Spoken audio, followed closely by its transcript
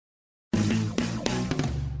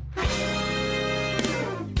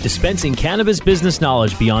Dispensing cannabis business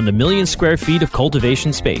knowledge beyond a million square feet of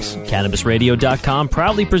cultivation space, CannabisRadio.com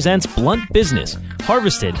proudly presents Blunt Business,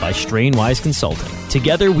 harvested by Strainwise Consulting.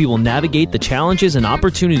 Together, we will navigate the challenges and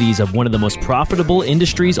opportunities of one of the most profitable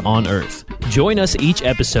industries on earth. Join us each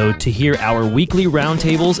episode to hear our weekly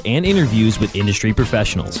roundtables and interviews with industry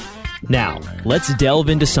professionals. Now, let's delve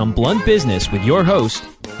into some blunt business with your host.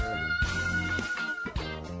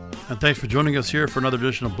 And thanks for joining us here for another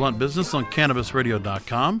edition of Blunt Business on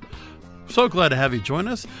CannabisRadio.com. So glad to have you join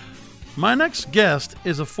us. My next guest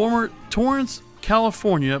is a former Torrance,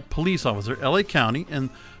 California police officer, LA County, and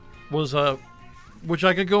was which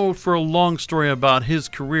I could go for a long story about his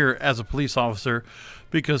career as a police officer,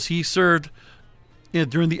 because he served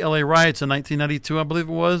during the LA riots in 1992, I believe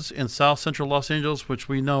it was, in South Central Los Angeles, which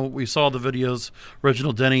we saw the videos,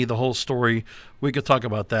 Reginald Denny, the whole story. We could talk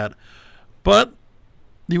about that. But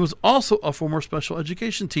he was also a former special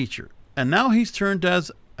education teacher, and now he's turned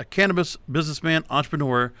as a cannabis businessman,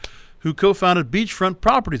 entrepreneur, who co-founded Beachfront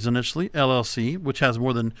Properties initially, LLC, which has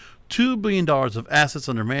more than $2 billion of assets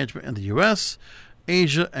under management in the U.S.,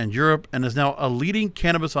 Asia, and Europe, and is now a leading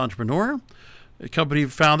cannabis entrepreneur. The company he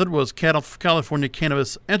founded was California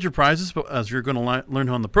Cannabis Enterprises, but as you're going to learn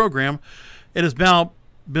on the program, it has now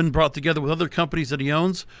been brought together with other companies that he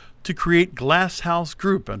owns to create Glass House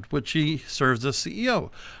Group, and which he serves as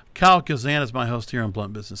CEO. Kyle Kazan is my host here on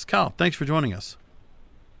Blunt Business. Kyle, thanks for joining us.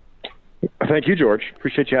 Thank you, George.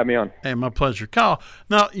 Appreciate you having me on. Hey, my pleasure. Kyle,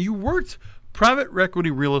 now you worked private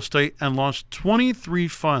equity real estate and launched 23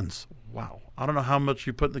 funds. Wow. I don't know how much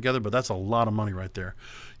you put together, but that's a lot of money right there.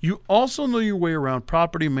 You also know your way around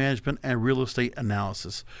property management and real estate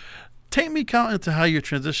analysis. Take me, Kyle, into how you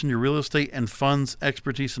transition your real estate and funds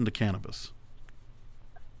expertise into cannabis.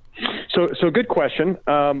 So good question.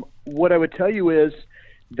 What I would tell you is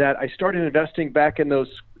that I started investing back in those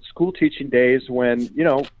school teaching days when,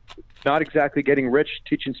 not exactly getting rich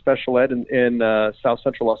teaching special ed in South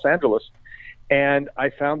Central Los Angeles. And I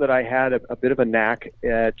found that I had a bit of a knack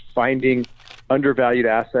at finding undervalued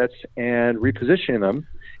assets and repositioning them.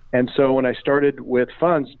 And so when I started with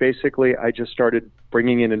funds, basically I just started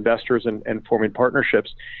bringing in investors and forming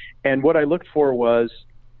partnerships. And what I looked for was,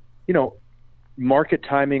 market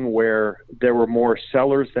timing where there were more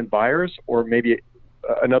sellers than buyers, or maybe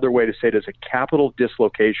another way to say it is a capital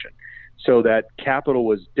dislocation. So that capital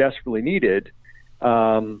was desperately needed.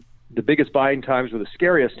 The biggest buying times were the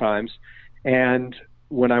scariest times. And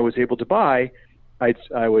when I was able to buy,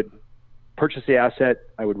 I would purchase the asset,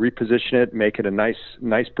 I would reposition it, make it a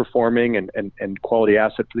nice performing and quality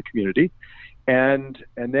asset for the community. And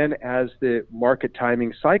then as the market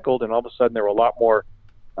timing cycled, and all of a sudden there were a lot more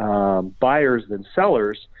buyers than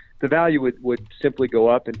sellers, the value would simply go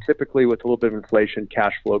up, and typically with a little bit of inflation,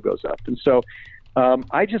 cash flow goes up. And so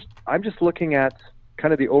I'm just looking at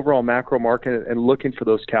kind of the overall macro market and looking for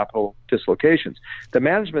those capital dislocations. The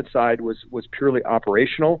management side was purely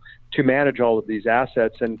operational to manage all of these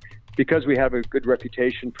assets. And because we have a good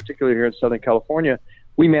reputation, particularly here in Southern California,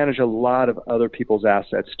 we manage a lot of other people's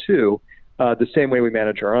assets too, the same way we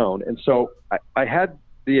manage our own. And so I had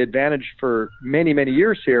the advantage for many, many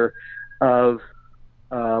years here of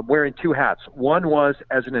wearing two hats. One was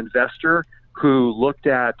as an investor who looked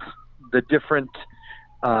at the different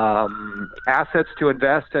assets to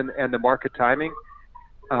invest and the market timing.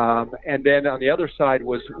 And then on the other side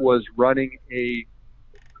was running a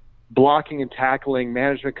blocking and tackling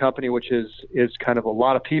management company, which is kind of a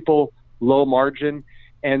lot of people, low margin.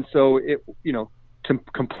 And so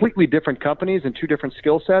completely different companies and two different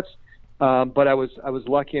skill sets. But I was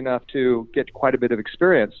lucky enough to get quite a bit of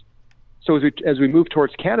experience. So as we move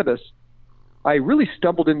towards cannabis, I really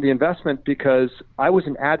stumbled into the investment because I was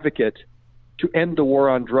an advocate to end the war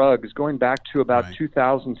on drugs going back to about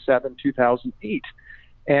 2007, 2008.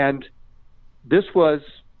 And this was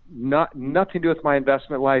nothing to do with my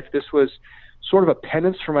investment life. This was sort of a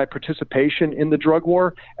penance for my participation in the drug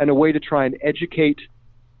war and a way to try and educate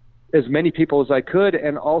as many people as I could,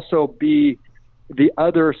 and also be the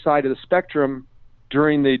other side of the spectrum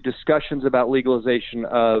during the discussions about legalization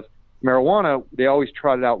of marijuana. They always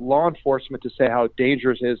trotted out law enforcement to say how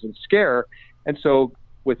dangerous it is and scare. And so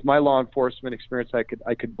with my law enforcement experience, I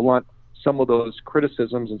could blunt some of those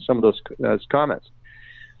criticisms and some of those comments.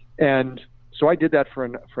 And so I did that for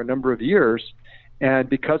a number of years. And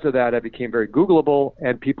because of that, I became very Googleable,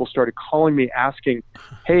 and people started calling me asking,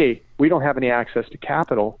 hey, we don't have any access to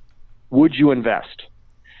capital. Would you invest?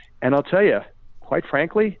 And I'll tell you, quite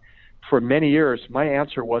frankly, for many years, my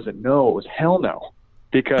answer wasn't no, it was hell no,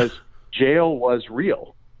 because jail was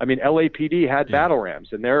real. I mean, LAPD had battle rams,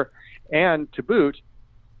 and to boot,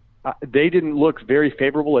 they didn't look very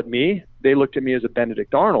favorable at me. They looked at me as a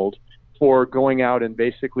Benedict Arnold for going out and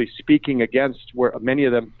basically speaking against where many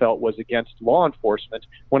of them felt was against law enforcement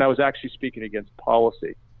when I was actually speaking against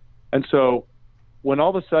policy. And so when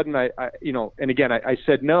all of a sudden I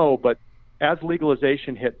said no, but as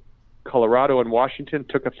legalization hit Colorado and Washington,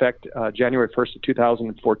 took effect January 1st of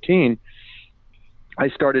 2014, I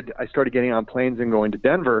started getting on planes and going to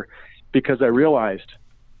Denver because I realized,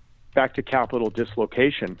 back to capital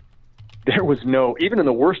dislocation, there was no, even in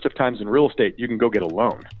the worst of times in real estate, you can go get a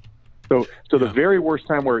loan. So the very worst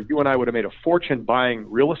time where you and I would have made a fortune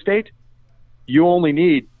buying real estate, you only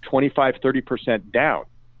need 25, 30% down.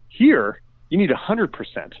 Here, you need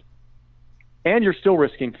 100%. And you're still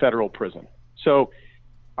risking federal prison. So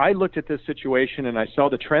I looked at this situation and I saw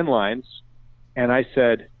the trend lines and I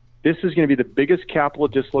said, this is going to be the biggest capital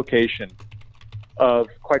dislocation of,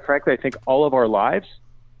 quite frankly, I think all of our lives.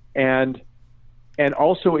 And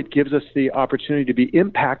also it gives us the opportunity to be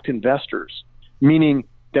impact investors, meaning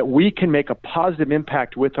that we can make a positive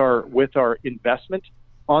impact with our investment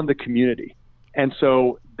on the community. And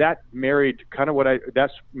so that married what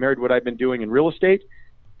I've been doing in real estate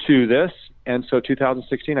to this. And so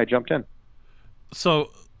 2016, I jumped in.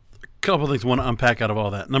 So a couple of things I want to unpack out of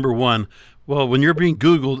all that. Number one, well, when you're being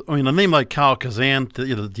Googled, I mean, a name like Kyle Kazan,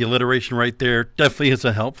 the alliteration right there definitely is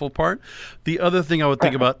a helpful part. The other thing I would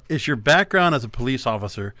think about is your background as a police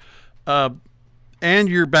officer, and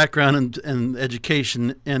your background in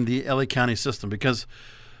education in the LA County system. Because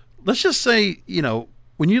let's just say,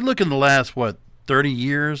 when you look in the last, 30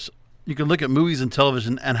 years, you can look at movies and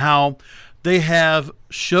television and how they have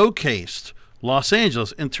showcased Los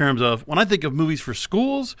Angeles in terms of, when I think of movies for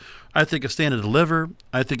schools, I think of Stand and Deliver,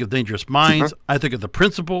 I think of Dangerous Minds, I think of The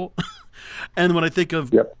Principal. And when I think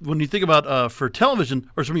of, when you think about for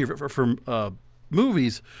television, or for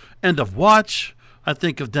movies, End of Watch, I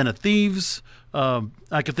think of Den of Thieves.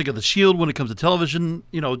 I can think of The Shield when it comes to television.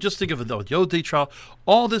 Just think of the Yote trial.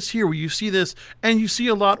 All this here, where you see this, and you see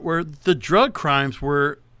a lot where the drug crimes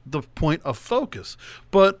were the point of focus.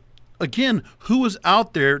 But again, who is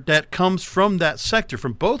out there that comes from that sector,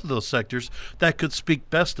 from both of those sectors, that could speak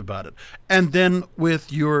best about it? And then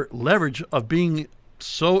with your leverage of being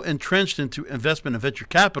so entrenched into investment and venture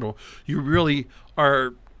capital, you really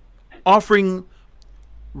are offering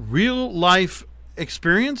real life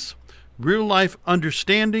experience, real life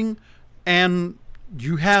understanding, and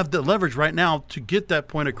you have the leverage right now to get that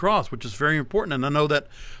point across, which is very important. And I know that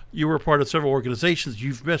you were part of several organizations.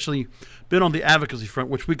 You've especially been on the advocacy front,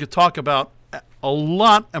 which we could talk about a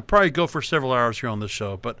lot and probably go for several hours here on this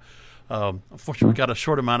show. But unfortunately, we've got a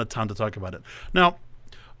short amount of time to talk about it. Now,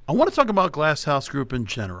 I want to talk about Glass House Group in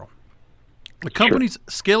general. The company's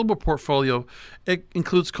scalable portfolio, it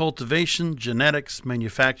includes cultivation, genetics,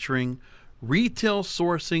 manufacturing, retail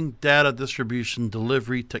sourcing, data distribution,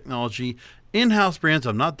 delivery, technology, in-house brands,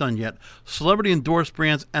 I'm not done yet, celebrity-endorsed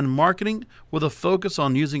brands, and marketing with a focus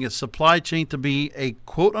on using its supply chain to be a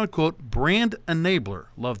quote-unquote brand enabler.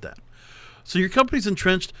 Love that. So your company's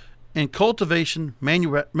entrenched in cultivation,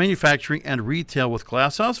 manufacturing, and retail with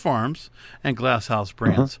Glass House Farms and Glass House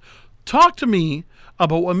Brands. Talk to me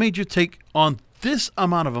about what made you take on this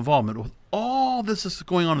amount of involvement with all this is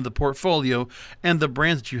going on in the portfolio and the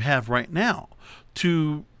brands that you have right now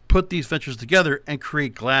to put these ventures together and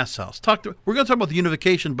create Glass House. We're going to talk about the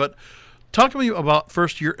unification, but talk to me about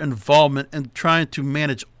first your involvement in trying to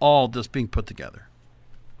manage all this being put together.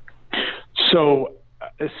 So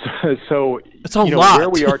it's a lot. Where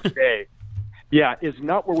we are today, is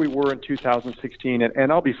not where we were in 2016.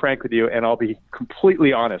 And I'll be frank with you, and I'll be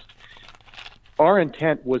completely honest. Our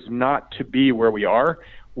intent was not to be where we are.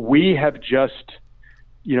 We have just,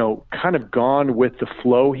 kind of gone with the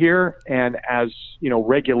flow here. And as,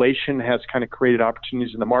 regulation has kind of created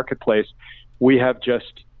opportunities in the marketplace, we have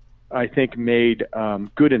just, I think, made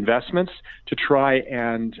good investments to try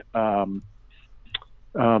and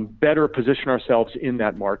better position ourselves in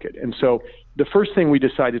that market. And so the first thing we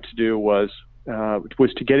decided to do was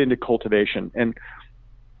to get into cultivation. And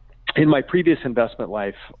in my previous investment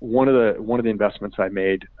life, one of the investments I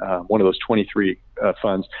made, one of those 23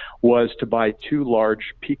 funds, was to buy 2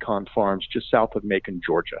 large pecan farms just south of Macon,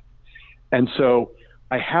 Georgia. And so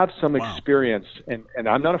I have some experience, and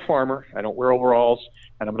I'm not a farmer. I don't wear overalls,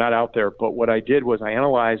 and I'm not out there. But what I did was I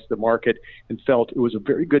analyzed the market and felt it was a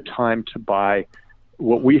very good time to buy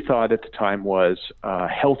what we thought at the time was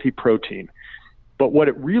healthy protein. But what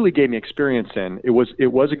it really gave me experience in, it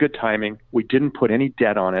was a good timing. We didn't put any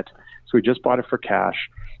debt on it, so we just bought it for cash.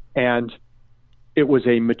 And it was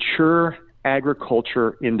a mature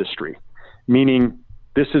agriculture industry, meaning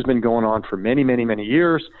this has been going on for many, many, many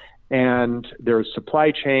years. and there's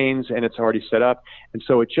supply chains, and it's already set up. And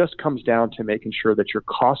so it just comes down to making sure that your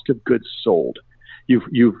cost of goods sold,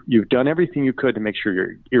 you've done everything you could to make sure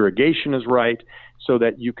your irrigation is right, so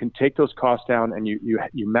that you can take those costs down and you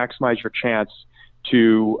maximize your chance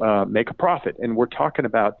to make a profit. And we're talking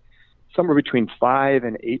about somewhere between 5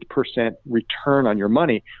 and 8% return on your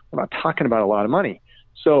money. We're not talking about a lot of money.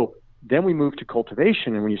 So then we moved to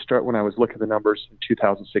cultivation. And when I was looking at the numbers in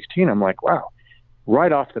 2016, I'm like, wow,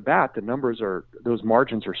 right off the bat, those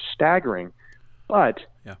margins are staggering. But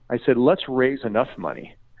yeah. I said, let's raise enough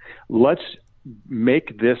money. Let's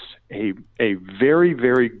make this a very,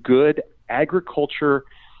 very good agriculture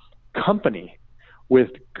company with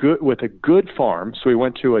a good farm. So we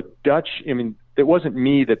went to a Dutch, it wasn't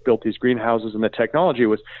me that built these greenhouses and the technology.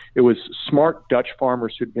 It was smart Dutch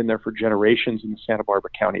farmers who'd been there for generations in the Santa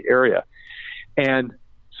Barbara County area. And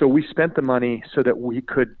so we spent the money so that we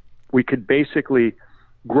could basically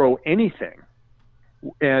grow anything.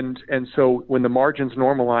 And so when the margins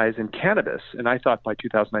normalize in cannabis, and I thought by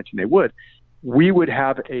 2019 they would, we would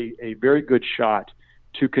have a very good shot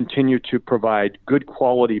to continue to provide good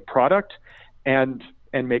quality product and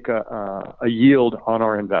make a yield on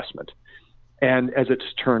our investment. And as it's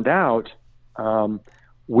turned out,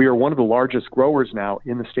 we are one of the largest growers now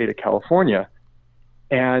in the state of California.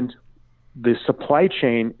 And the supply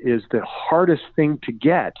chain is the hardest thing to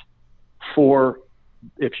get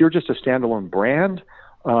if you're just a standalone brand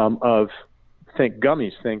of, think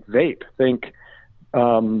gummies, think vape, think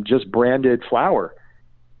just branded flower.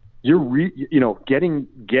 You're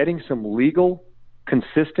getting some legal,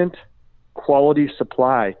 consistent, quality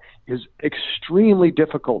supply is extremely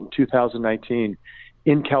difficult in 2019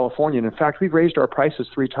 in California. And in fact, we've raised our prices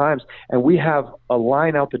 3 times, and we have a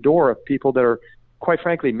line out the door of people that are, quite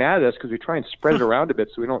frankly, mad at us because we try and spread it around a bit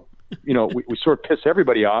so we don't, we sort of piss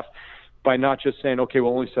everybody off by not just saying, okay,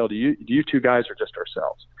 we'll only sell to you 2 guys or just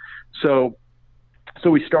ourselves. So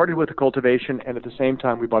we started with the cultivation, and at the same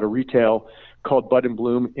time, we bought a retail called Bud and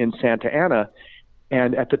Bloom in Santa Ana.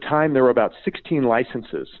 And at the time, there were about 16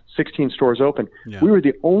 licenses, 16 stores open. Yeah. We were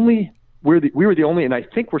the only, and I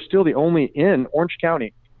think we're still the only in Orange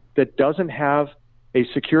County that doesn't have a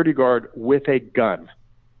security guard with a gun.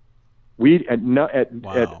 None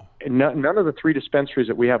of the 3 dispensaries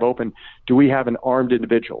that we have open do we have an armed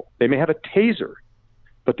individual. They may have a taser,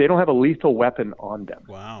 but they don't have a lethal weapon on them.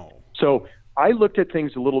 Wow. So I looked at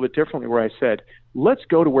things a little bit differently, where I said, let's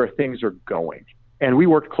go to where things are going. And we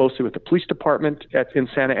worked closely with the police department in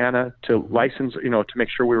Santa Ana to license, to make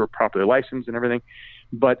sure we were properly licensed and everything.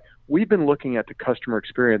 But we've been looking at the customer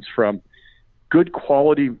experience from good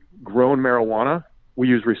quality grown marijuana. We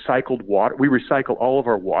use recycled water. We recycle all of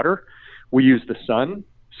our water. We use the sun.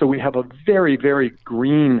 So we have a very, very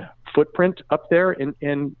green footprint up there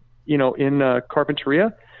in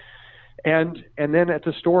Carpinteria. And then at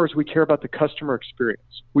the stores, we care about the customer experience.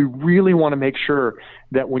 We really want to make sure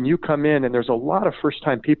that when you come in, and there's a lot of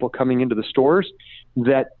first-time people coming into the stores,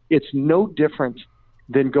 that it's no different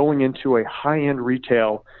than going into a high-end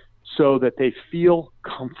retail, so that they feel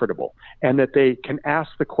comfortable and that they can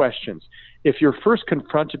ask the questions. If you're first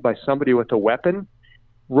confronted by somebody with a weapon,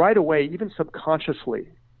 right away, even subconsciously,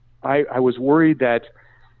 I was worried that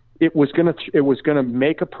it was going to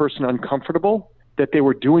make a person uncomfortable, that they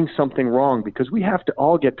were doing something wrong, because we have to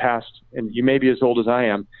all get past, and you may be as old as I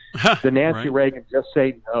am, the Nancy right. Reagan just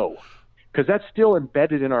say no, because that's still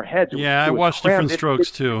embedded in our heads. Yeah, I watched Different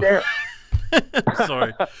Strokes too.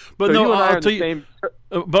 Sorry, but so no, I'll tell you.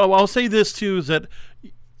 But I'll say this too, is that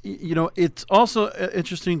it's also an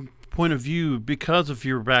interesting point of view because of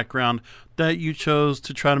your background that you chose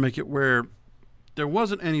to try to make it where there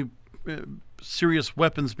wasn't any serious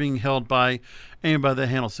weapons being held by anybody that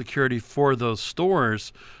handles security for those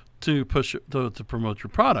stores to push to promote your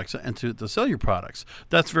products and to sell your products.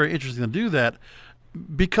 That's very interesting to do that,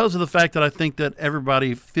 because of the fact that I think that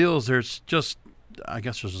everybody feels there's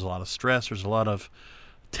a lot of stress, there's a lot of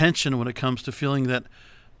tension when it comes to feeling that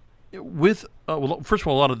with first of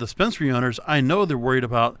all, a lot of dispensary owners, I know they're worried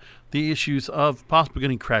about the issues of possibly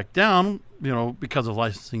getting cracked down, because of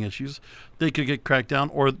licensing issues. They could get cracked down,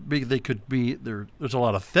 or they could be there. There's a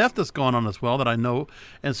lot of theft that's going on as well that I know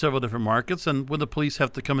in several different markets. And when the police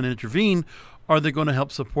have to come in and intervene, are they going to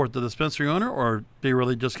help support the dispensary owner, or are they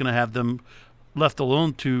really just going to have them left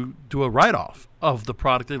alone to do a write-off of the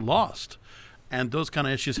product they lost? And those kind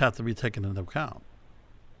of issues have to be taken into account.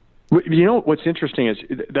 What's interesting is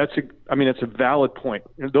it's a valid point.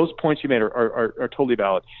 Those points you made are totally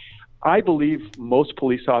valid. I believe most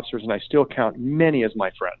police officers, and I still count many as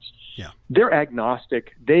my friends, they're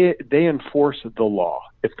agnostic. They enforce the law.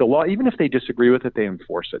 If the law, even if they disagree with it, they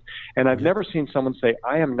enforce it. And I've never seen someone say,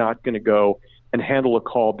 I am not going to go and handle a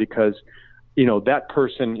call because, that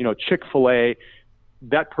person, Chick-fil-A,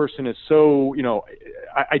 that person is so,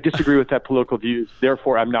 I disagree with that political views.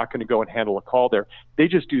 Therefore, I'm not going to go and handle a call there. They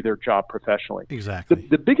just do their job professionally. Exactly.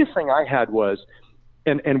 The biggest thing I had was,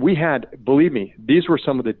 and we had, believe me, these were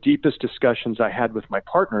some of the deepest discussions I had with my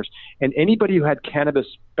partners, and anybody who had cannabis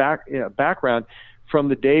background from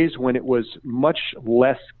the days when it was much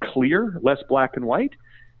less clear, less black and white,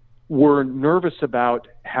 were nervous about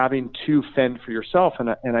having to fend for yourself. And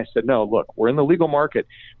I said, no, look, we're in the legal market,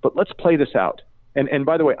 but let's play this out. And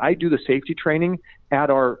by the way, I do the safety training at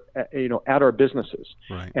our businesses.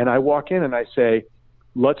 Right. And I walk in and I say,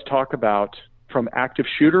 let's talk about from active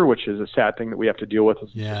shooter, which is a sad thing that we have to deal with as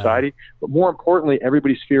a society, but more importantly,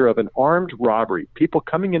 everybody's fear of an armed robbery, people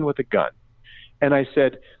coming in with a gun. And I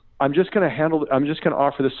said, I'm just going to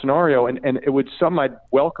offer this scenario, and it would I'd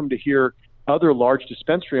welcome to hear other large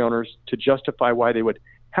dispensary owners to justify why they would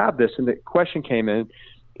have this. And the question came in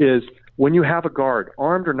is, when you have a guard,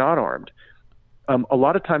 armed or not armed, a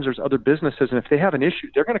lot of times there's other businesses, and if they have an issue,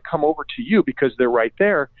 they're going to come over to you because they're right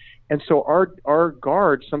there. And so our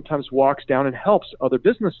guard sometimes walks down and helps other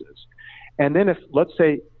businesses. And then if, let's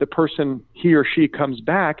say, the person, he or she, comes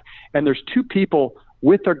back and there's two people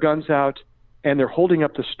with their guns out and they're holding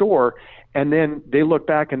up the store, and then they look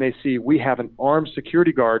back and they see we have an armed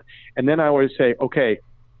security guard, and then I always say, okay,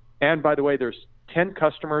 and by the way, there's 10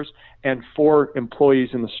 customers and 4 employees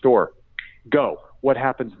in the store. Go. What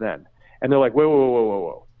happens then? And they're like,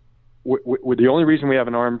 whoa. The only reason we have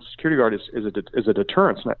an armed security guard is a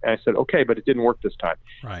deterrence. And I said, okay, but it didn't work this time.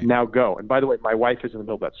 Right. Now go. And by the way, my wife is in the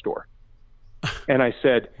middle of that store. And I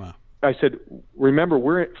said, wow. Remember,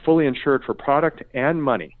 we're fully insured for product and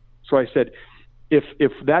money. So I said,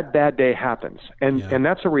 if that bad day happens, and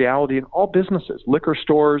that's a reality in all businesses, liquor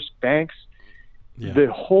stores, banks,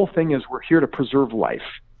 the whole thing is we're here to preserve life.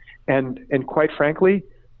 And quite frankly,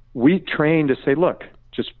 we train to say, look,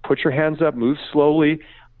 just put your hands up, move slowly,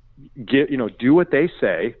 do what they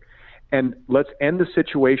say, and let's end the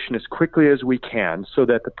situation as quickly as we can so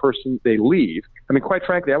that the person, they leave. I mean, quite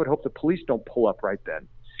frankly, I would hope the police don't pull up right then.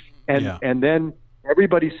 And then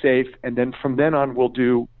everybody's safe, and then from then on we'll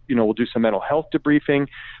do some mental health debriefing,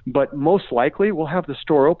 but most likely we'll have the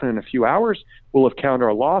store open in a few hours. We'll have counted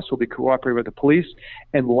our loss, we'll be cooperating with the police,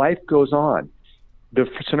 and life goes on. The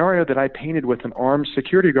scenario that I painted with an armed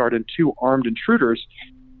security guard and 2 armed intruders,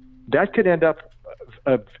 that could end up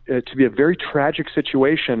to be a very tragic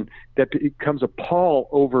situation that becomes a pall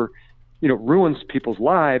over, ruins people's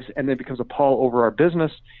lives, and then becomes a pall over our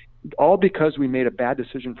business, all because we made a bad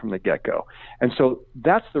decision from the get-go. And so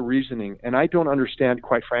that's the reasoning. And I don't understand,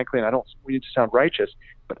 quite frankly, and we need to sound righteous,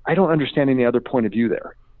 but I don't understand any other point of view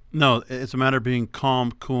there. No, it's a matter of being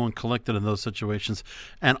calm, cool, and collected in those situations.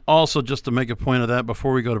 And also, just to make a point of that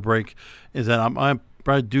before we go to break, is that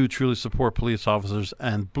I do truly support police officers.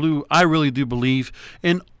 And Blue, I really do believe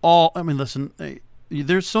in all. I mean, listen,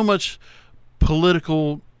 there's so much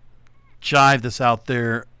political jive that's out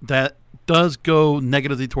there that does go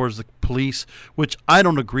negatively towards the police, which I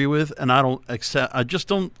don't agree with, and I don't accept. I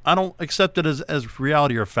don't accept it as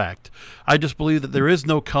reality or fact. I just believe that there is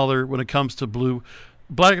no color when it comes to blue.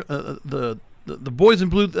 Black, the boys in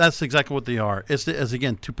blue, that's exactly what they are. It's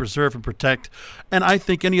again to preserve and protect. And I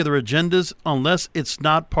think any other agendas, unless it's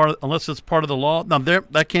part of the law. Now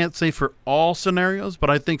that can't say for all scenarios, but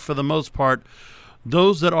I think for the most part,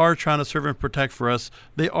 those that are trying to serve and protect for us,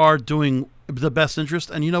 they are doing the best interest.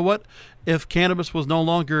 And you know what? If cannabis was no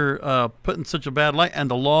longer put in such a bad light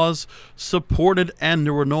and the laws supported and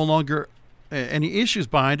there were no longer any issues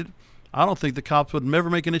behind it, I don't think the cops would never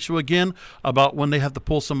make an issue again about when they have to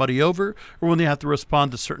pull somebody over or when they have to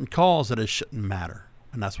respond to certain calls that it shouldn't matter.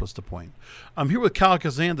 And that's what's the point. I'm here with Kyle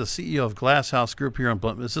Kazan, the CEO of Glass House Group here on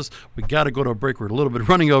Blunt Business. We got to go to a break. We're a little bit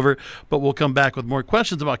running over, but we'll come back with more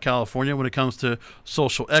questions about California when it comes to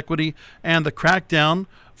social equity and the crackdown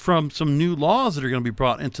from some new laws that are going to be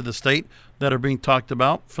brought into the state that are being talked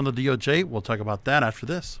about from the DOJ. We'll talk about that after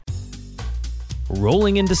this.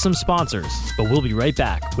 Rolling into some sponsors, but we'll be right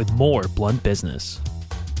back with more Blunt Business.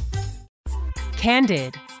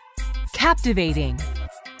 Candid, captivating,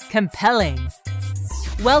 compelling.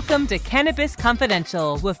 Welcome to Cannabis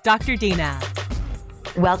Confidential with Dr. Dina.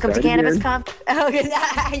 Welcome to Cannabis Oh,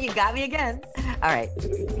 you got me again. All right.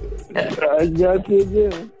 I got you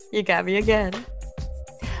again. You got me again.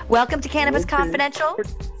 Welcome to Cannabis Confidential.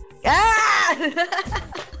 Ah!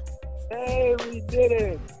 Hey, we did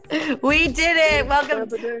it. We did it. Welcome.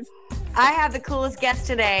 I have the coolest guest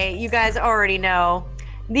today. You guys already know.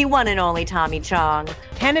 The one and only Tommy Chong.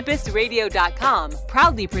 CannabisRadio.com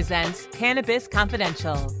proudly presents Cannabis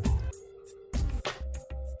Confidential.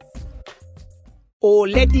 Oh,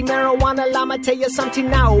 let the marijuana llama tell you something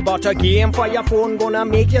now about a game for your phone gonna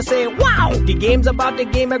make you say, wow! The game's about the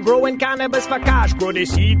game of growing cannabis for cash. Grow the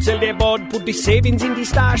seed, sell the bud, put the savings in the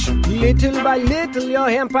stash. Little by little, your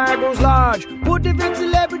empire grows large. Put different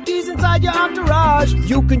celebrities inside your entourage.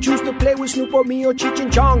 You can choose to play with Snoop or me or Cheech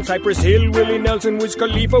and Chong. Cypress Hill, Willie Nelson, Wiz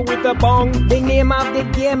Khalifa with a bong. The name of the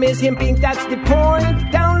game is Hemp Inc., that's the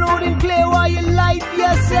point. Download and play while you light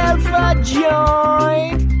yourself a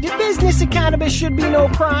joint. The business of cannabis should be no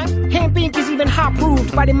crime. Hemp Inc. is even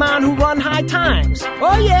hot-proofed by the man who run High Times.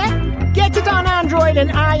 Oh yeah? Get it on Android and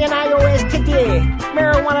iOS today.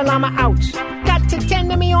 Marijuana llama out. Got to tend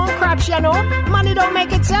to me own crops, you know. Money don't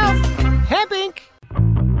make itself. Hemp Inc.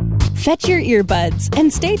 Fetch your earbuds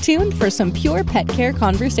and stay tuned for some pure pet care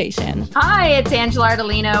conversation. Hi, it's Angela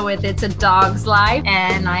Ardolino with It's a Dog's Life,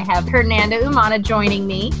 and I have Hernanda Umana joining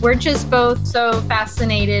me. We're just both so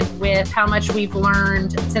fascinated with how much we've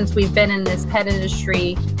learned since we've been in this pet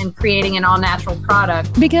industry and creating an all-natural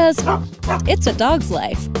product. Because it's a dog's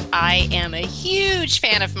life. I am a huge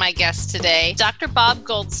fan of my guest today, Dr. Bob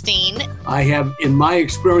Goldstein. I have, in my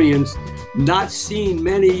experience, not seen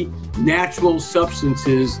many natural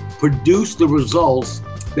substances produce the results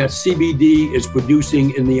that CBD is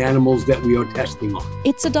producing in the animals that we are testing on.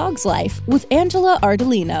 It's a Dog's Life with Angela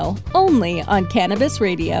Ardolino, only on Cannabis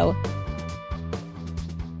Radio.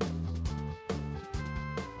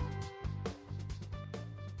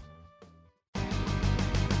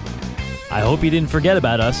 I hope you didn't forget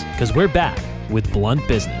about us, because we're back with Blunt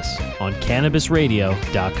Business on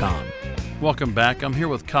CannabisRadio.com. Welcome back. I'm here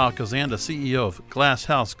with Kyle Kazan, the CEO of Glass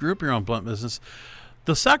House Group here on Blunt Business.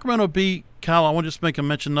 The Sacramento Bee, Kyle, I want to just make a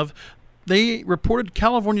mention of, they reported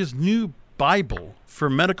California's new Bible for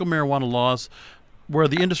medical marijuana laws, where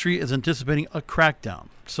the industry is anticipating a crackdown.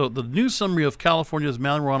 So the new summary of California's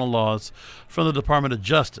marijuana laws from the Department of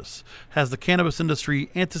Justice has the cannabis industry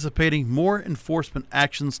anticipating more enforcement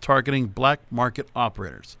actions targeting black market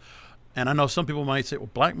operators. And I know some people might say, well,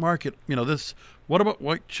 black market, this,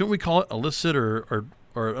 what shouldn't we call it illicit or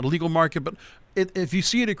a legal market? But if you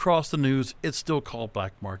see it across the news, it's still called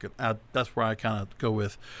black market. That's where I kind of go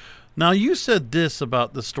with. Now, you said this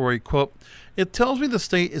about the story, quote, "It tells me the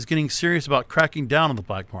state is getting serious about cracking down on the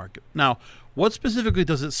black market." Now, what specifically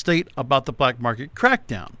does it state about the black market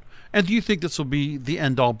crackdown? And do you think this will be the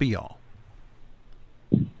end-all, be-all?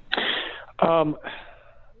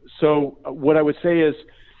 So what I would say is,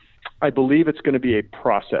 I believe it's going to be a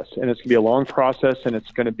process, and it's going to be a long process, and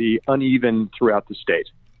it's going to be uneven throughout the state.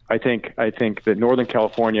 I think that Northern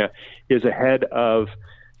California is ahead of,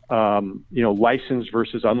 licensed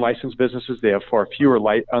versus unlicensed businesses. They have far fewer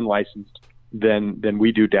unlicensed than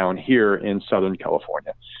we do down here in Southern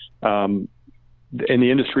California. In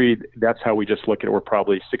the industry, that's how we just look at it. We're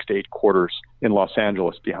probably 6 to 8 quarters in Los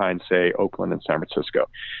Angeles behind, say, Oakland and San Francisco.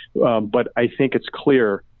 But I think it's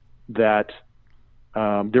clear that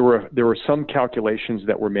there were some calculations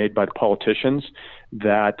that were made by the politicians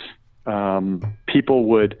that people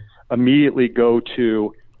would immediately go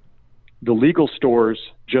to the legal stores,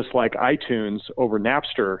 just like iTunes over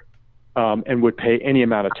Napster, and would pay any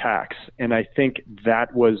amount of tax. And I think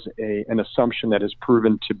that was an assumption that has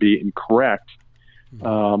proven to be incorrect.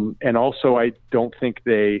 And also, I don't think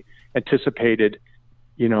they anticipated,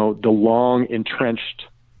 the long entrenched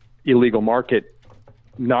illegal market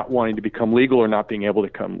not wanting to become legal or not being able to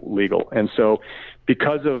become legal. And so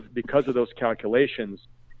because of those calculations,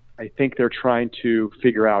 I think they're trying to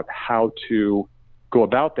figure out how to go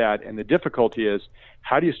about that. And the difficulty is,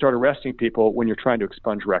 how do you start arresting people when you're trying to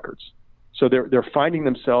expunge records? So they're finding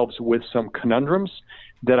themselves with some conundrums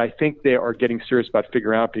that I think they are getting serious about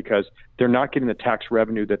figuring out, because they're not getting the tax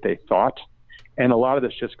revenue that they thought. And a lot of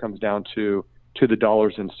this just comes down to the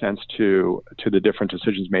dollars and cents to the different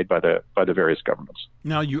decisions made by the various governments.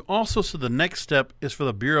 Now, you also said the next step is for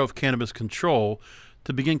the Bureau of Cannabis Control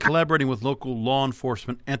to begin collaborating with local law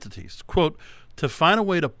enforcement entities, quote, to find a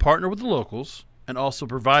way to partner with the locals and also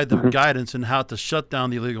provide them guidance in how to shut down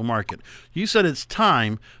the illegal market. You said it's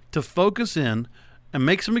time to focus in and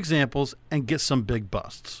make some examples and get some big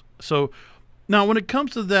busts. So now when it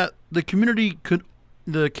comes to that, the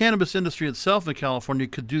cannabis industry itself in California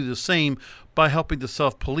could do the same by helping to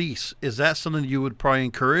self-police. Is that something you would probably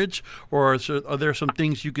encourage, or are there some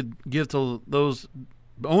things you could give to those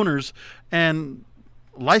owners and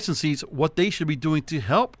licensees what they should be doing to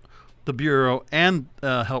help the Bureau and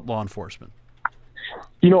help law enforcement?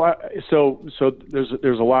 So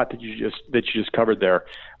there's a lot that you just covered there.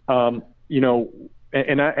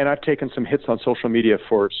 And I've taken some hits on social media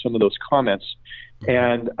for some of those comments,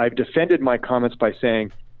 and I've defended my comments by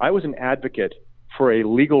saying I was an advocate for a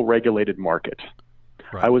legal regulated market.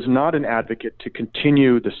 Right. I was not an advocate to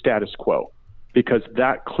continue the status quo, because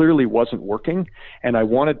that clearly wasn't working, and I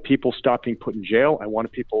wanted people stop being put in jail. I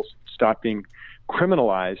wanted people stop being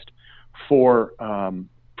criminalized for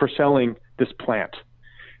selling this plant.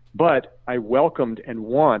 But I welcomed and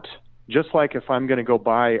want, just like if I'm going to go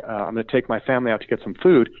buy, I'm going to take my family out to get some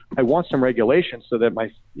food, I want some regulation so that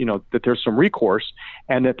that there's some recourse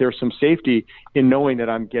and that there's some safety in knowing that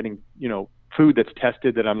I'm getting, food that's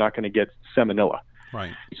tested, that I'm not going to get salmonella.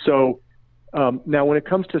 Right. So now when it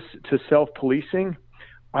comes to self-policing,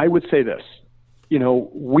 I would say this,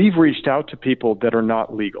 we've reached out to people that are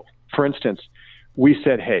not legal. For instance, we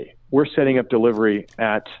said, hey, we're setting up delivery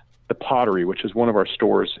at the Pottery, which is one of our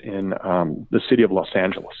stores in the city of Los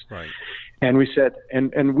Angeles. Right. And we said,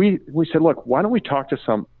 and we said, look, why don't we talk to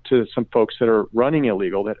some folks that are running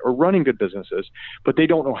illegal, that are running good businesses, but they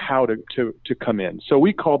don't know how to come in. So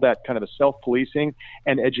we called that kind of a self-policing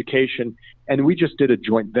and education. And we just did a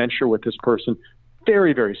joint venture with this person,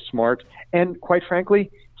 very, very smart. And quite frankly,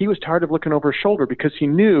 he was tired of looking over his shoulder, because he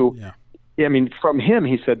knew, from him,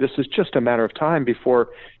 he said, this is just a matter of time before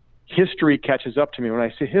history catches up to me. When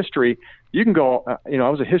I say history, you can go, I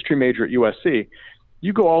was a history major at USC.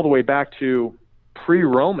 You go all the way back to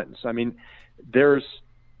pre-Romans. I mean, there's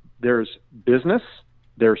business,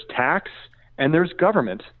 there's tax, and there's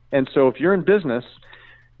government. And so if you're in business,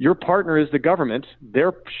 your partner is the government,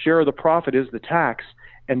 their share of the profit is the tax,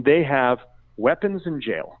 and they have weapons in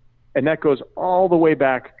jail. And that goes all the way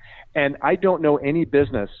back. And I don't know any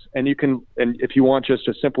business, and if you want just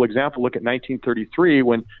a simple example, look at 1933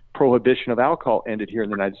 when prohibition of alcohol ended here in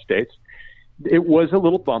the United States. It was a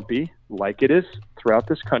little bumpy, like it is throughout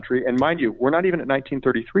this country. And mind you, we're not even at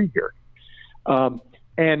 1933 here.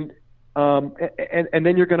 And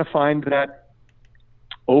then you're going to find that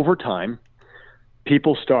over time,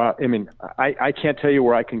 people start, I can't tell you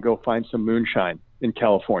where I can go find some moonshine in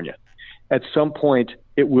California. At some point,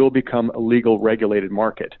 it will become a legal, regulated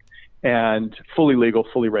market. And fully legal,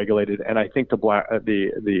 fully regulated. And I think the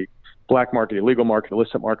black market, illegal market,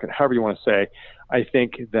 illicit market, however you want to say, I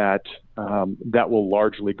think that that will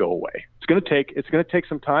largely go away. It's going to take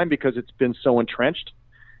some time, because it's been so entrenched.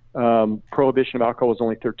 Prohibition of alcohol was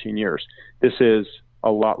only 13 years. This is a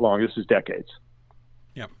lot longer. This is decades.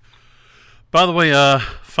 Yep. By the way,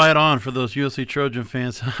 fight on for those USC Trojan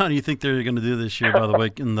fans. How do you think they're going to do this year, by the way,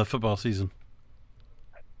 in the football season?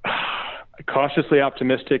 Cautiously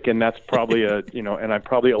optimistic, and that's probably and I'm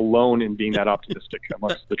probably alone in being that optimistic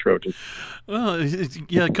amongst the Trojans. Well,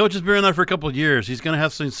 yeah, coach has been in there for a couple of years. He's going to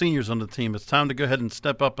have some seniors on the team. It's time to go ahead and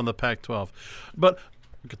step up on the Pac-12. But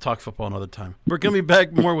we could talk football another time. We're going to be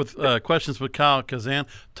back more with questions with Kyle Kazan,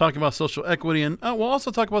 talking about social equity, and we'll also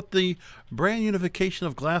talk about the brand unification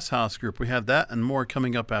of Glass House Group. We have that and more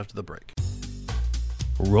coming up after the break.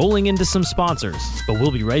 Rolling into some sponsors, but we'll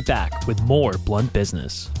be right back with more Blunt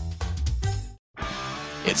Business.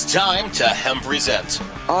 It's time to Hemp Present.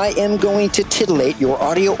 I am going to titillate your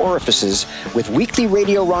audio orifices with weekly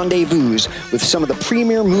radio rendezvous with some of the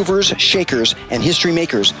premier movers, shakers, and history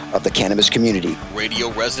makers of the cannabis community.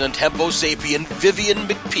 Radio resident hempo sapien Vivian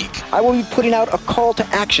McPeak. I will be putting out a call to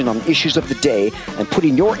action on issues of the day and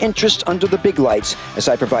putting your interest under the big lights as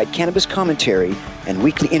I provide cannabis commentary and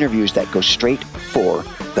weekly interviews that go straight for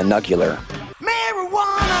the nugular.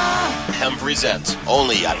 Marijuana! Hemp Present,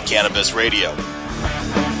 only on Cannabis Radio.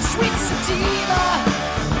 Sweet sativa,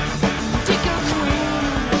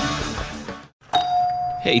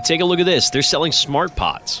 Hey, take a look at this. They're selling smart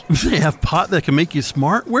pots. They have pot that can make you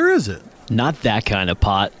smart? Where is it? Not that kind of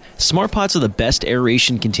pot. Smart pots are the best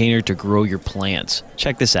aeration container to grow your plants.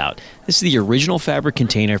 Check this out. This is the original fabric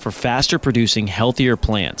container for faster producing, healthier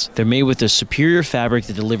plants. They're made with a superior fabric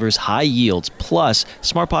that delivers high yields. Plus,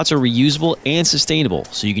 smart pots are reusable and sustainable,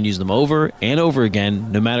 so you can use them over and over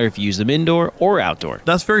again, no matter if you use them indoor or outdoor.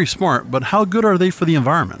 That's very smart, but how good are they for the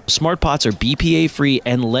environment? Smart pots are BPA-free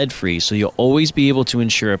and lead-free, so you'll always be able to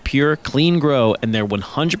ensure a pure, clean grow, and they're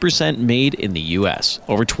 100% made in the U.S.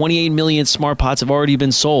 Over 28 million smart pots have already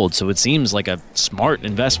been sold, so it seems like a smart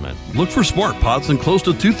investment. Look for smart pots in close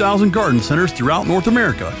to 2,000 garden centers throughout North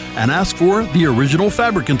America and ask for the original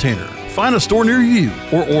fabric container. Find a store near you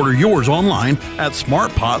or order yours online at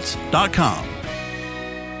smartpots.com.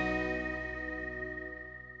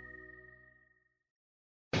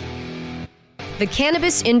 The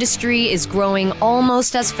cannabis industry is growing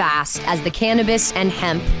almost as fast as the cannabis and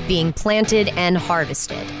hemp being planted and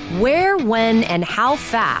harvested. Where, when, and how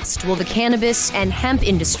fast will the cannabis and hemp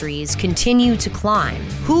industries continue to climb?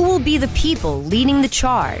 Who will be the people leading the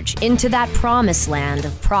charge into that promised land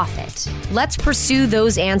of profit? Let's pursue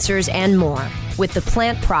those answers and more with the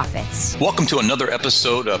Plant Profits. Welcome to another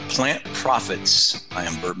episode of Plant Profits. I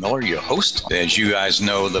am Bert Miller, your host. As you guys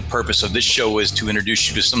know, the purpose of this show is to introduce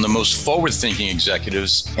you to some of the most forward-thinking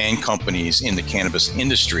executives and companies in the cannabis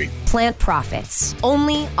industry. Plant Profits,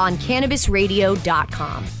 only on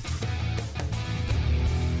cannabisradio.com.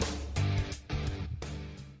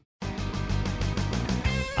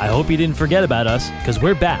 I hope you didn't forget about us, because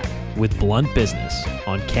we're back with Blunt Business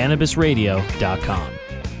on cannabisradio.com.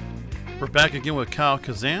 We're back again with Kyle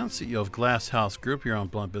Kazan, CEO of Glass House Group, here on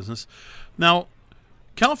Blunt Business. Now,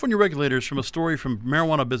 California regulators, from a story from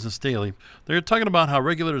Marijuana Business Daily, they're talking about how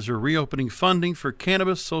regulators are reopening funding for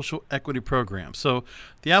cannabis social equity programs. So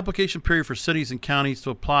the application period for cities and counties to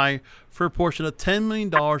apply for a portion of $10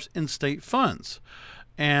 million in state funds.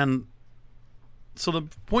 And so the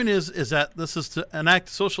point is that this is to enact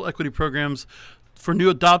social equity programs for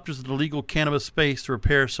new adopters of the legal cannabis space to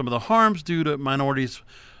repair some of the harms due to minorities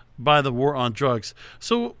by the war on drugs.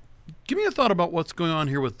 So give me a thought about what's going on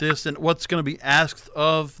here with this and what's going to be asked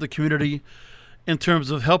of the community in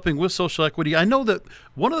terms of helping with social equity. I know that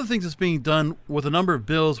one of the things that's being done with a number of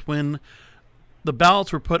bills when the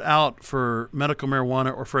ballots were put out for medical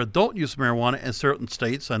marijuana or for adult use marijuana in certain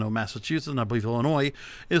states, I know Massachusetts and I believe Illinois,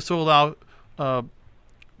 is to allow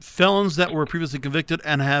felons that were previously convicted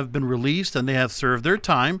and have been released and they have served their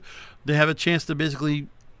time, they have a chance to basically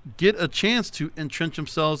get a chance to entrench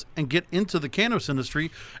themselves and get into the cannabis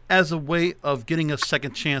industry as a way of getting a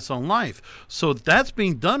second chance on life. So that's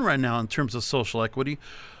being done right now in terms of social equity.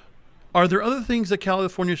 Are there other things that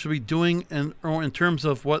California should be doing in terms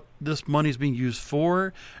of what this money is being used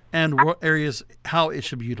for and what areas, how it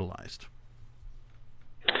should be utilized?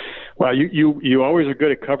 Well, you always are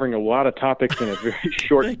good at covering a lot of topics in a very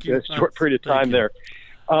short period of time there.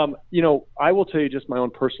 I will tell you just my own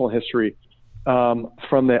personal history.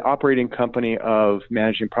 From the operating company of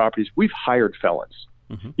managing properties, we've hired felons.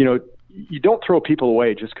 Mm-hmm. You don't throw people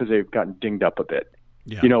away just because they've gotten dinged up a bit.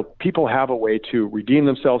 Yeah. People have a way to redeem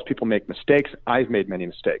themselves. People make mistakes. I've made many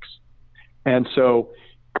mistakes. And so,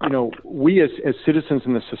 we as citizens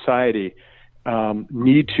in the society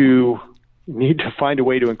need to find a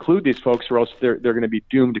way to include these folks, or else they're going to be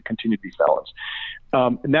doomed to continue to be felons.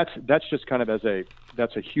 And that's just kind of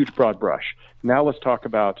that's a huge broad brush. Now let's talk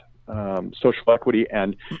about social equity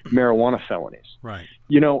and marijuana felonies. Right.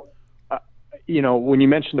 When you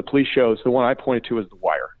mentioned the police shows, the one I pointed to is The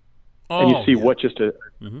Wire. And you see what just a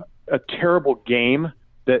terrible game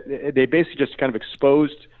that they basically just kind of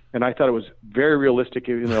exposed. And I thought it was very realistic,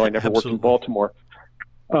 even though I never worked in Baltimore.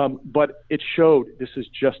 But it showed this is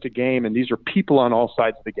just a game, and these are people on all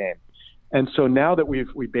sides of the game. And so now that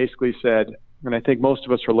we basically said, and I think most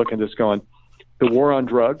of us are looking at this going, the war on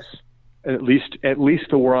drugs, at least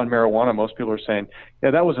the war on marijuana, most people are saying,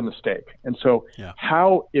 yeah, that was a mistake. And so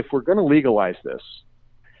how, if we're going to legalize this,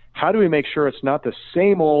 how do we make sure it's not the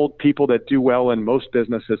same old people that do well in most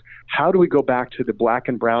businesses? How do we go back to the black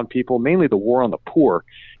and brown people, mainly the war on the poor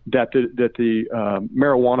that the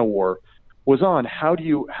marijuana war was on? How do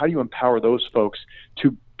you empower those folks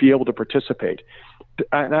to be able to participate?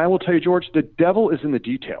 And I will tell you, George, the devil is in the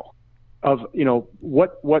detail of,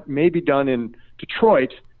 what may be done in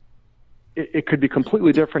Detroit. It could be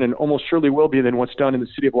completely different and almost surely will be than what's done in the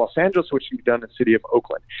city of Los Angeles, which can be done in the city of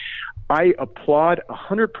Oakland. I applaud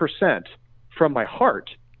 100% from my heart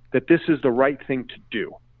that this is the right thing to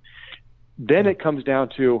do. Then it comes down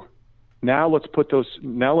to, now let's put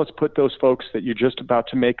those folks that you're just about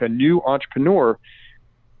to make a new entrepreneur.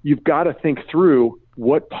 You've got to think through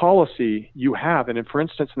what policy you have. And for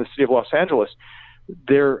instance, in the city of Los Angeles,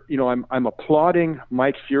 I'm applauding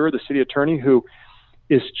Mike Fuhrer, the city attorney, who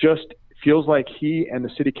is just feels like he and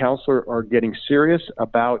the city councilor are getting serious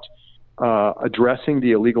about addressing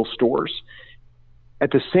the illegal stores.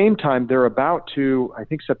 At the same time, they're about to, I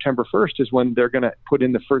think September 1st is when they're going to put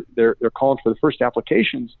in they're calling for the first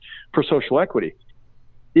applications for social equity.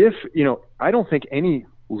 I don't think any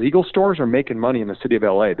legal stores are making money in the city of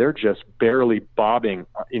LA. They're just barely bobbing,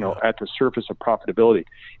 at the surface of profitability.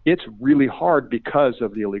 It's really hard because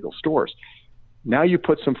of the illegal stores. Now you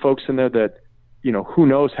put some folks in there that, who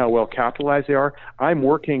knows how well capitalized they are. I'm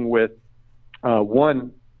working with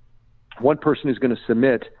one person who's going to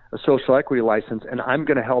submit a social equity license, and I'm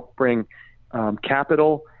going to help bring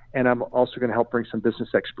capital, and I'm also going to help bring some business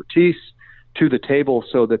expertise to the table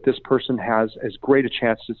so that this person has as great a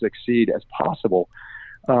chance to succeed as possible.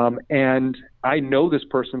 And I know this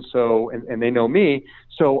person, and they know me,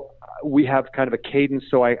 so we have kind of a cadence,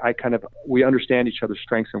 so we understand each other's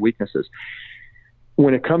strengths and weaknesses.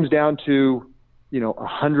 When it comes down to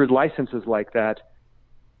 100 licenses like that,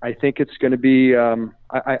 I think it's going to be. I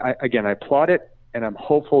applaud it, and I'm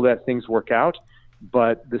hopeful that things work out.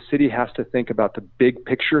 But the city has to think about the big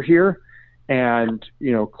picture here, and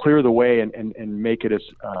clear the way and make it as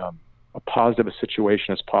a positive a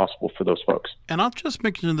situation as possible for those folks. And I'll just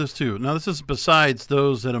mention this too. Now, this is besides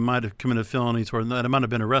those that might have committed felonies or that might have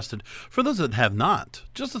been arrested. For those that have not,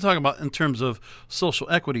 just to talk about in terms of social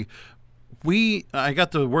equity, I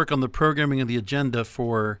got to work on the programming and the agenda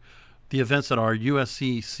for the events at our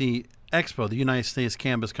USCC Expo, the United States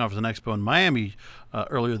Cannabis Conference and Expo in Miami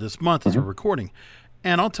earlier this month as we're recording.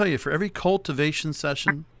 And I'll tell you, for every cultivation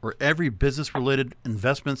session or every business-related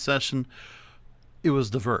investment session, it was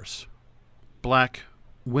diverse. Black,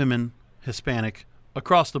 women, Hispanic,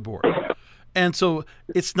 across the board. And so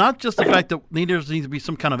it's not just the fact that there needs to be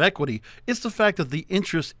some kind of equity. It's the fact that the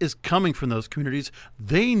interest is coming from those communities.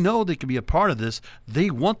 They know they can be a part of this.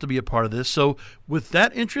 They want to be a part of this. So with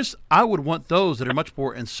that interest, I would want those that are much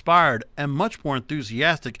more inspired and much more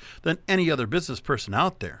enthusiastic than any other business person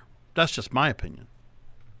out there. That's just my opinion.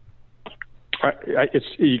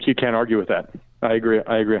 You can't argue with that. I agree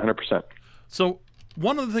 100%. So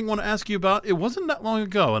one other thing I want to ask you about, it wasn't that long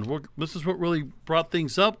ago, and this is what really brought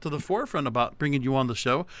things up to the forefront about bringing you on the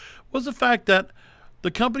show, was the fact that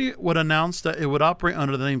the company would announce that it would operate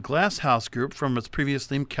under the name Glass House Group from its previous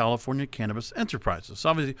name, California Cannabis Enterprises.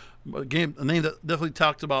 So obviously, a name that definitely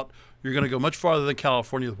talks about you're going to go much farther than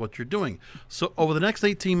California with what you're doing. So over the next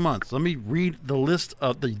 18 months, let me read the list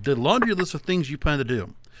of the laundry list of things you plan to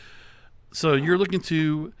do. So you're looking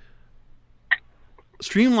to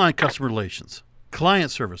streamline customer relations, client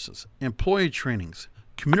services, employee trainings,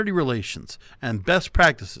 community relations, and best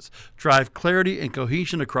practices, drive clarity and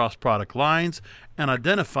cohesion across product lines, and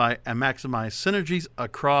identify and maximize synergies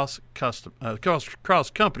across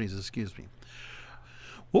companies.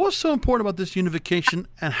 What was so important about this unification,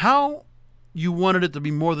 and how you wanted it to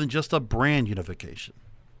be more than just a brand unification?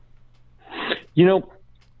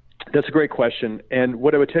 That's a great question. And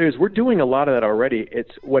what I would tell you is we're doing a lot of that already.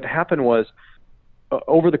 What happened was,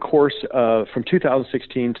 over the course of from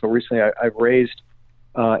 2016 till recently, I've raised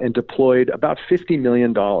and deployed about $50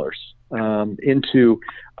 million into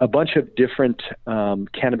a bunch of different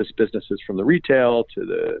cannabis businesses, from the retail to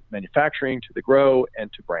the manufacturing to the grow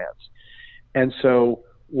and to brands. And so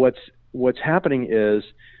what's happening is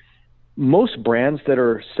most brands that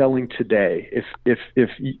are selling today, if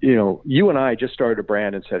you and I just started a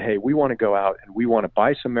brand and said, hey, we want to go out and we want to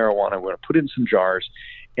buy some marijuana, we want to put it in some jars,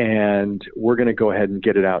 and we're going to go ahead and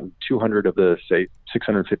get it out in 200 of the, say,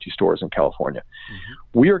 650 stores in California.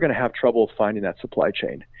 Mm-hmm. We are going to have trouble finding that supply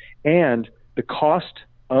chain. And the cost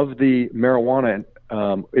of the marijuana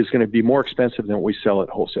is going to be more expensive than what we sell at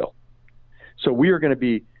wholesale. So we are going to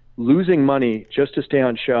be losing money just to stay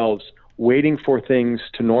on shelves, waiting for things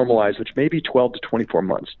to normalize, which may be 12 to 24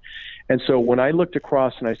 months. And so when I looked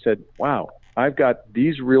across and I said, wow, I've got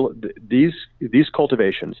these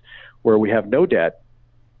cultivations where we have no debt,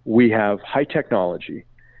 we have high technology,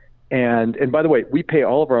 and by the way, we pay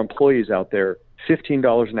all of our employees out there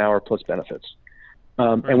 $15 an hour plus benefits,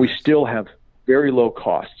 and we still have very low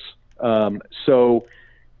costs. And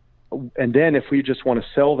then if we just want to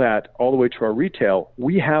sell that all the way to our retail,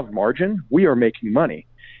 we have margin, we are making money.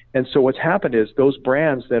 And so what's happened is those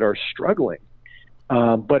brands that are struggling,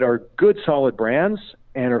 but are good, solid brands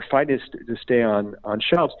and are fighting to stay on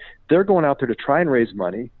shelves, they're going out there to try and raise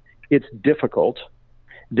money. It's difficult.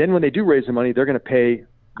 Then when they do raise the money, they're going to pay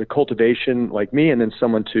the cultivation like me and then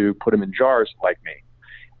someone to put them in jars like me.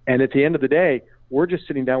 And at the end of the day, we're just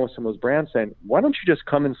sitting down with some of those brands saying, why don't you just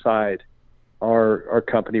come inside our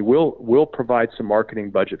company? We'll provide some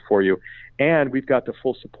marketing budget for you. And we've got the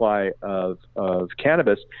full supply of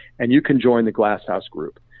cannabis, and you can join the Glass House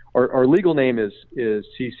Group. Our legal name is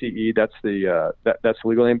CCE. That's the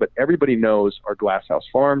legal name. But everybody knows our Glass House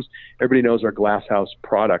Farms. Everybody knows our Glass House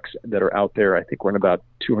products that are out there. I think we're in about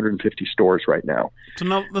 250 stores right now. So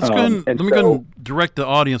now let's go ahead let me go and direct the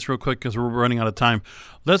audience real quick because we're running out of time.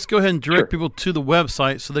 Let's go ahead and direct people to the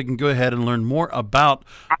website so they can go ahead and learn more about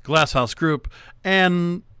Glass House Group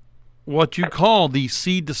and what you call the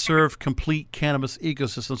seed to serve complete cannabis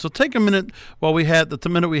ecosystem. So take a minute while we have the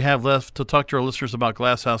minute we have left to talk to our listeners about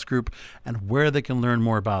Glass House Group and where they can learn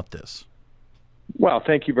more about this. Wow,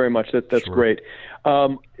 thank you very much. That's sure. Great.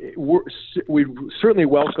 We certainly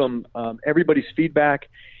welcome everybody's feedback.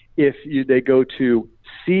 If they go to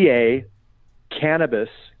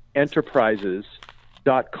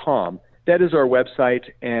cannabis-enterprises.com, that is our website,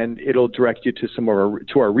 and it'll direct you to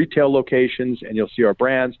our retail locations, and you'll see our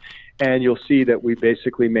brands. and you'll see that we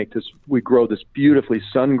basically we grow this beautifully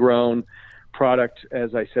sun-grown product,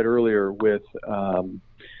 as I said earlier, with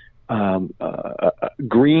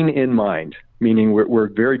green in mind, meaning we're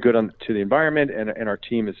very good to the environment, and our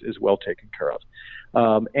team is well taken care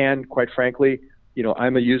of. And quite frankly,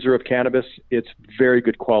 I'm a user of cannabis. It's very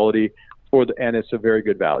good quality and it's a very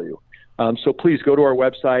good value. So please go to our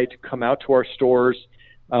website, come out to our stores,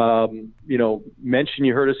 mention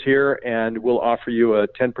you heard us here, and we'll offer you a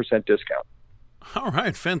 10% discount. All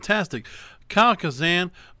right, fantastic. Kyle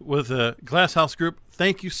Kazan with Glass House Group,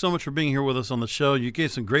 thank you so much for being here with us on the show. You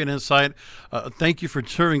gave some great insight. Thank you for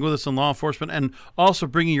serving with us in law enforcement and also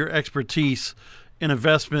bringing your expertise in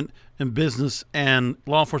investment, in business, and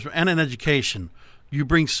law enforcement, and in education. You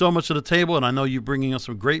bring so much to the table, and I know you're bringing us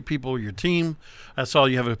some great people with your team. I saw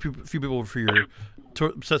you have a few people for your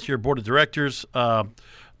board of directors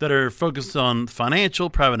that are focused on financial,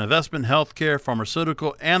 private investment, healthcare,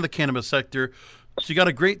 pharmaceutical, and the cannabis sector. So you got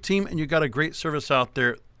a great team, and you got a great service out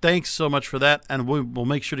there. Thanks so much for that, and we'll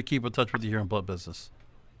make sure to keep in touch with you here in Blunt Business.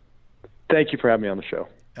 Thank you for having me on the show.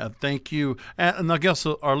 Thank you. And I guess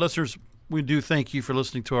our listeners, we do thank you for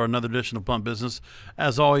listening to another edition of Blunt Business.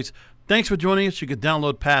 As always, thanks for joining us. You can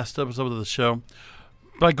download past episodes of the show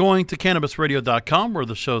by going to cannabisradio.com, where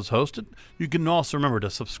the show is hosted. You can also remember to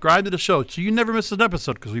subscribe to the show so you never miss an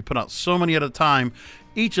episode, because we put out so many at a time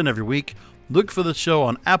each and every week. Look for the show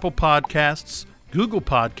on Apple Podcasts, Google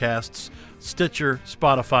Podcasts, Stitcher,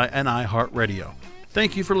 Spotify, and iHeartRadio.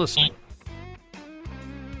 Thank you for listening.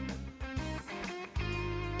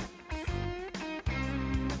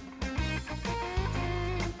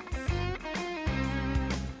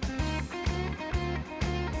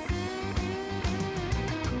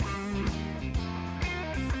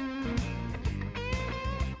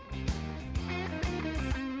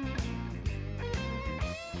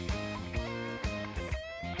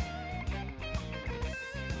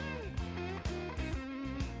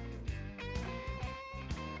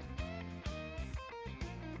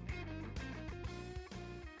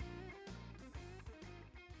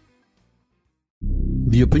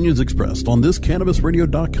 The opinions expressed on this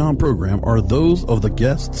CannabisRadio.com program are those of the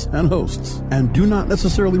guests and hosts and do not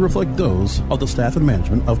necessarily reflect those of the staff and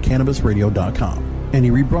management of CannabisRadio.com.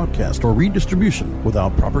 Any rebroadcast or redistribution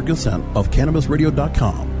without proper consent of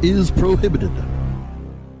CannabisRadio.com is prohibited.